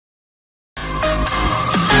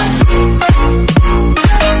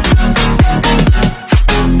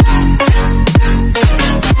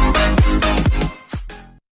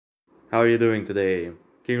How are you doing today?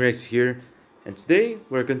 King Rex here, and today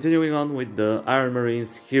we're continuing on with the Iron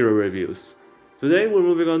Marines hero reviews. Today we're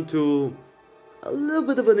moving on to a little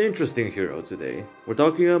bit of an interesting hero today. We're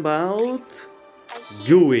talking about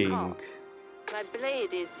Guiying. My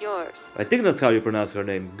blade is yours. I think that's how you pronounce her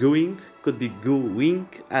name. Guiying? Could be Guiying?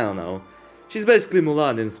 I don't know. She's basically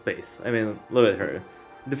Mulan in space. I mean, look at her.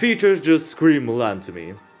 The features just scream Mulan to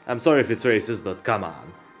me. I'm sorry if it's racist, but come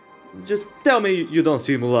on. Just tell me you don't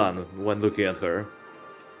see Mulan when looking at her.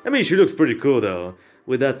 I mean, she looks pretty cool though,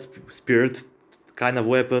 with that spirit kind of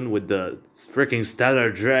weapon, with the freaking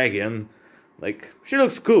stellar dragon. Like, she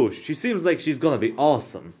looks cool. She seems like she's gonna be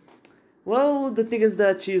awesome. Well, the thing is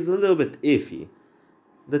that she's a little bit iffy.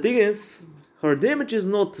 The thing is, her damage is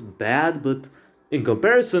not bad, but in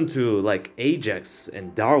comparison to like Ajax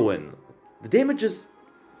and Darwin, the damage just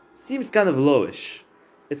seems kind of lowish.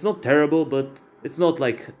 It's not terrible, but it's not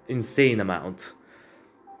like insane amount.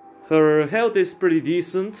 Her health is pretty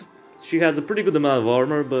decent. She has a pretty good amount of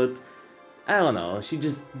armor, but I don't know, she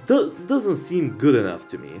just doesn't seem good enough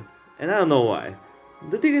to me. And I don't know why.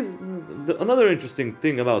 The thing is, another interesting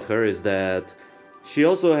thing about her is that she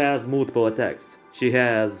also has multiple attacks. She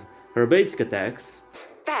has her basic attacks.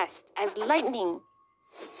 Fast as lightning.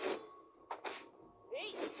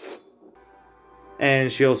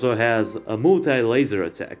 And she also has a multi-laser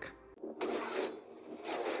attack.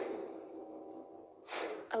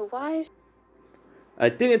 A wise. I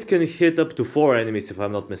think it can hit up to 4 enemies if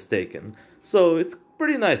I'm not mistaken. So it's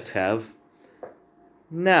pretty nice to have.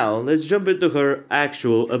 Now, let's jump into her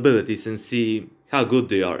actual abilities and see how good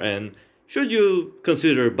they are, and should you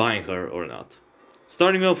consider buying her or not.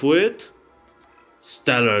 Starting off with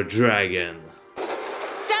Stellar Dragon.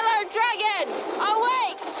 Stellar Dragon!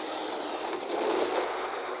 Awake!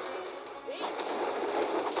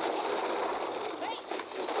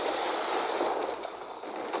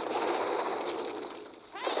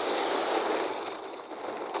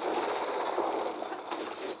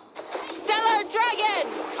 Stellar Dragon!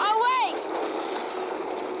 Awake!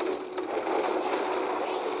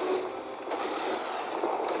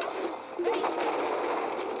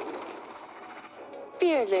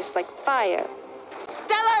 Fearless like fire.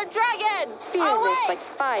 Stellar Dragon! Fearless like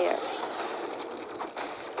fire.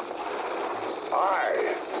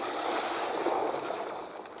 Aye.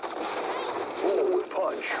 Roll with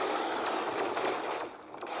punch.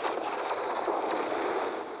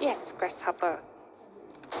 Yes, Grasshopper.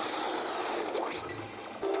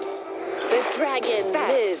 The dragon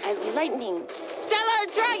lives as lightning. Stellar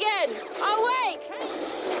Dragon! Awake!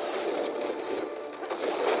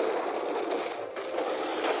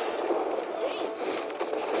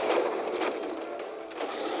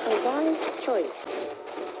 A wise choice.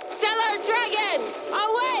 Stellar Dragon!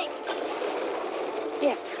 Awake!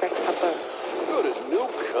 Yes, Grasshopper. Good as new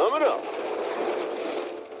coming up.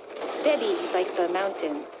 Steady like the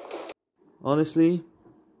mountain. Honestly,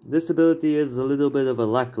 this ability is a little bit of a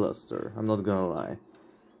lackluster, I'm not gonna lie.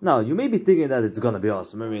 Now, you may be thinking that it's gonna be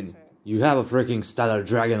awesome. I mean, you have a freaking Stellar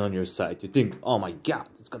Dragon on your side. You think, oh my god,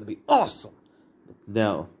 it's gonna be awesome. But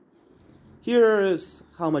no. Here is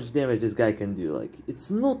how much damage this guy can do. Like, it's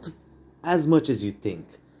not as much as you think.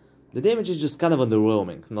 The damage is just kind of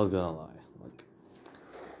underwhelming, not gonna lie. Like,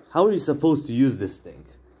 how are you supposed to use this thing?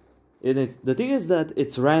 The thing is that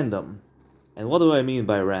it's random. And what do I mean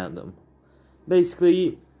by random?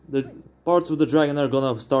 Basically, the parts of the dragon are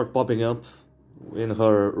gonna start popping up in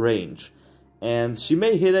her range. And she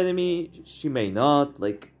may hit enemy, she may not,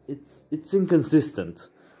 like, it's inconsistent.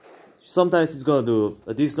 Sometimes it's gonna do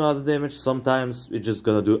a decent amount of damage, sometimes it's just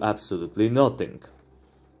gonna do absolutely nothing.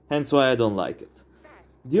 Hence why I don't like it.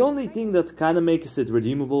 The only thing that kinda makes it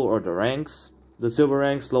redeemable are the ranks. The silver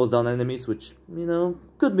rank slows down enemies, which, you know,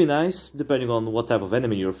 could be nice, depending on what type of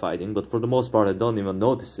enemy you're fighting, but for the most part I don't even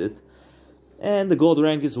notice it. And the gold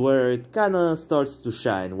rank is where it kinda starts to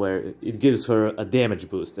shine, where it gives her a damage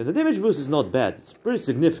boost. And the damage boost is not bad, it's pretty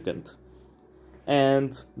significant.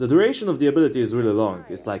 And the duration of the ability is really long,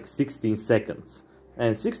 it's like 16 seconds.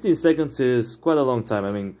 And 16 seconds is quite a long time,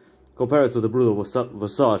 I mean, compared to the Brutal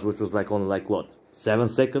Visage, which was like only like, what, 7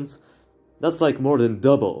 seconds? That's like more than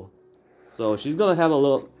double. So she's gonna have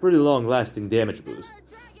a pretty long lasting damage boost.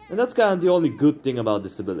 And that's kinda the only good thing about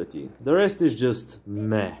this ability. The rest is just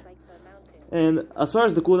meh. And as far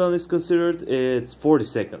as the cooldown is considered, it's 40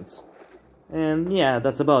 seconds. And yeah,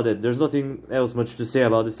 that's about it. There's nothing else much to say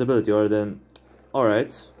about this ability other than,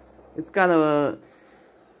 alright, it's kind of a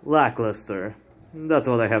lackluster. That's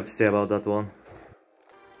what I have to say about that one.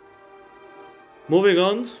 Moving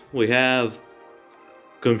on, we have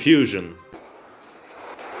Confusion.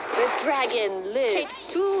 The dragon lives.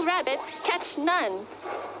 Chase 2 rabbits, catch none.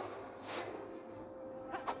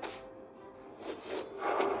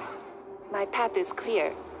 My path is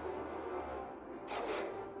clear.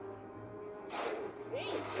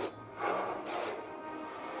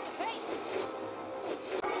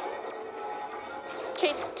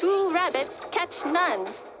 Chase 2 rabbits, catch none.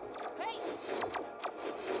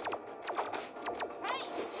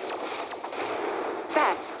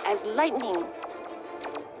 Fast as lightning.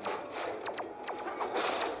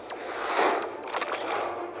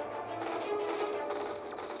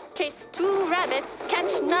 Chase 2 rabbits,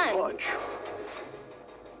 catch none. Punch.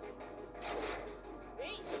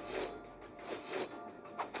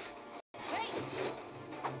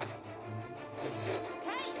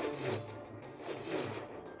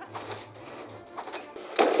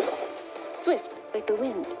 Swift like the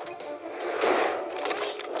wind.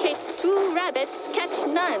 Chase 2 rabbits, catch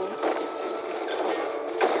none.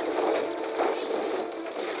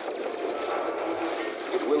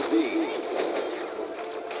 It will be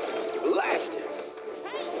blasted.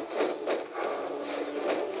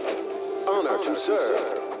 Honor to serve.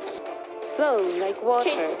 Flow like water.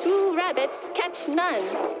 Chase 2 rabbits, catch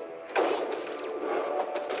none.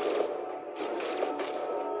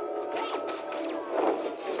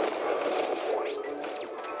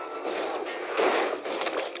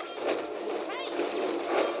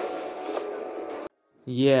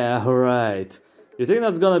 Yeah, right. You think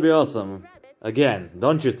that's gonna be awesome? Again,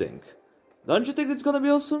 don't you think? Don't you think it's gonna be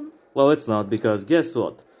awesome? Well, it's not, because guess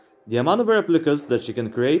what? The amount of replicas that she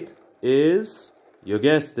can create is, you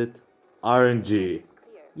guessed it, RNG.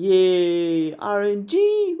 Yay,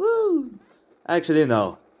 RNG, woo! Actually,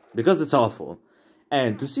 no, because it's awful.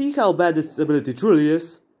 And to see how bad this ability truly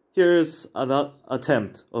is, here's an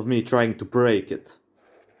attempt of me trying to break it.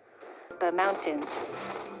 The mountain.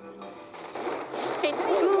 Chase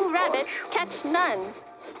 2 rabbits, catch none.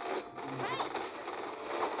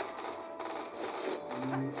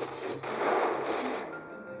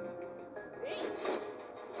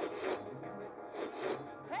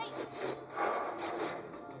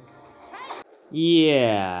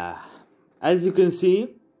 Yeah, as you can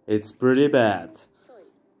see, it's pretty bad.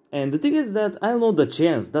 And the thing is that I don't know the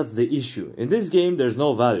chance, that's the issue. In this game there's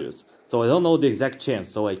no values, so I don't know the exact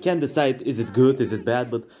chance, so I can't decide is it good, is it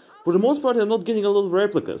bad, but for the most part I'm not getting a lot of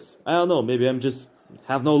replicas. I don't know, maybe I'm just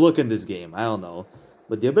have no luck in this game, I don't know.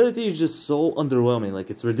 But the ability is just so underwhelming, like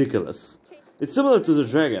it's ridiculous. It's similar to the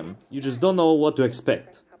dragon, you just don't know what to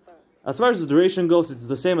expect. As far as the duration goes, it's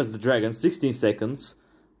the same as the dragon, 16 seconds.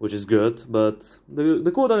 Which is good, but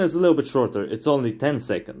the cooldown is a little bit shorter, it's only 10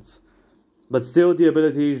 seconds. But still, the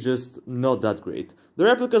ability is just not that great. The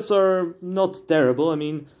replicas are not terrible, I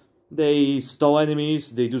mean, they stall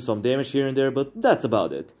enemies, they do some damage here and there, but that's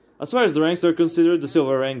about it. As far as the ranks are considered, the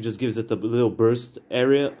silver rank just gives it a little burst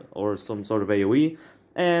area, or some sort of AoE,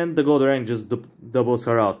 and the gold rank just doubles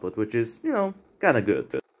her output, which is, you know, kinda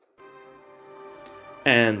good.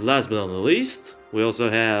 And last but not least, we also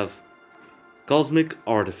have Cosmic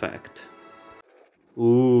Artifact.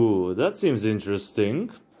 Ooh, that seems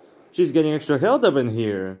interesting. She's getting extra health up in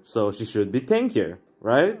here, so she should be tankier,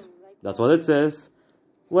 right? That's what it says.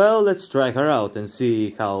 Well, let's try her out and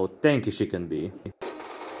see how tanky she can be.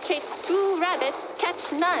 Chase 2 rabbits,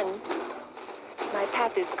 catch none. My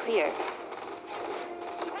path is clear.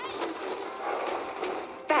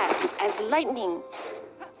 Fast as lightning.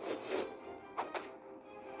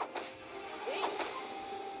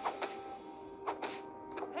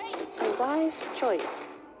 A wise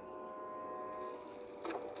choice.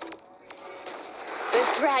 The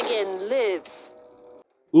dragon lives.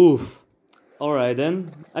 Oof. Alright then,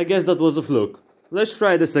 I guess that was a fluke. Let's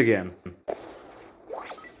try this again.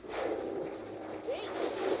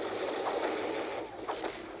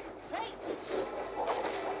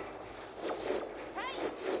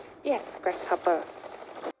 Yes, grasshopper.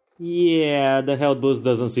 Yeah, the health boost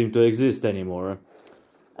doesn't seem to exist anymore.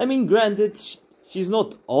 I mean, granted, she's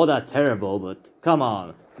not all that terrible, but come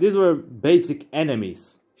on, these were basic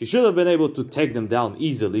enemies. She should have been able to take them down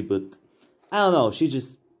easily, but I don't know, she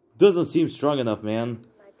just doesn't seem strong enough, man.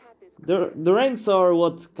 The ranks are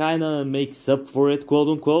what kinda makes up for it, quote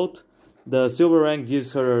unquote. The silver rank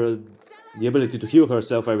gives her the ability to heal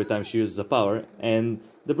herself every time she uses a power, and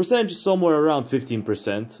the percentage is somewhere around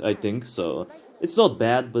 15%, I think, so it's not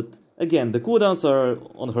bad, but again, the cooldowns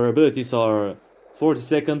on her abilities are 40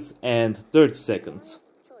 seconds and 30 seconds.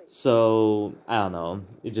 So, I don't know,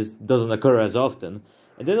 it just doesn't occur as often.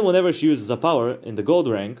 And then whenever she uses a power in the gold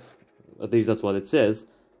rank, at least that's what it says,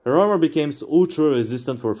 her armor becomes ultra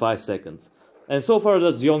resistant for 5 seconds. And so far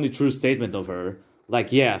that's the only true statement of her.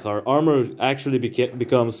 Like, yeah, her armor actually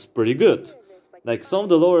becomes pretty good. Like, some of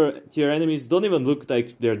the lower tier enemies don't even look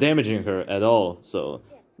like they're damaging her at all, so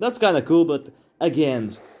that's kinda cool, but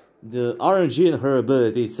again, the RNG in her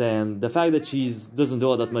abilities and the fact that she doesn't do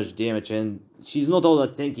all that much damage and she's not all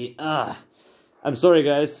that tanky. I'm sorry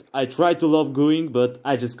guys, I tried to love Guiying, but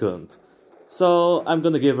I just couldn't. So I'm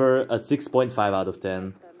gonna give her a 6.5 out of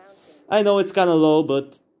 10. I know it's kinda low,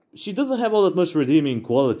 but she doesn't have all that much redeeming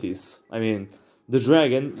qualities. I mean, the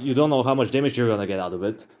dragon, you don't know how much damage you're gonna get out of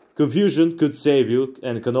it. Confusion could save you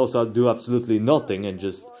and can also do absolutely nothing and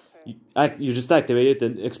you just activate it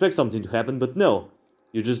and expect something to happen, but no.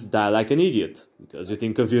 You just die like an idiot because you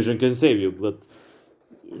think confusion can save you, but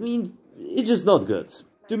I mean, it's just not good.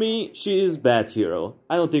 To me, she is bad hero.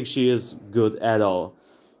 I don't think she is good at all.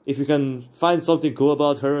 If you can find something cool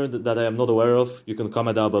about her that I am not aware of, you can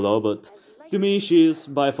comment down below, but to me, she is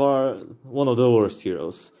by far one of the worst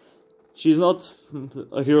heroes. She's not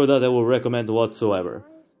a hero that I will recommend whatsoever.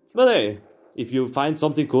 But hey, if you find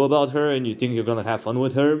something cool about her and you think you're gonna have fun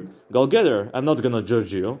with her, go get her. I'm not gonna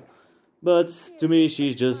judge you. But to me,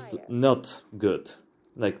 she's just not good.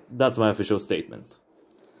 Like, that's my official statement.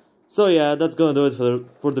 So yeah, that's gonna do it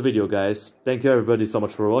for the video, guys. Thank you everybody so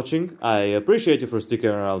much for watching. I appreciate you for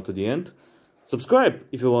sticking around to the end. Subscribe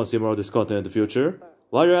if you want to see more of this content in the future.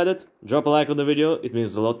 While you're at it, drop a like on the video, it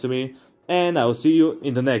means a lot to me. And I will see you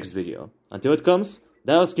in the next video. Until it comes,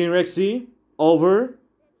 that was King Rexy, over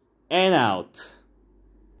and out.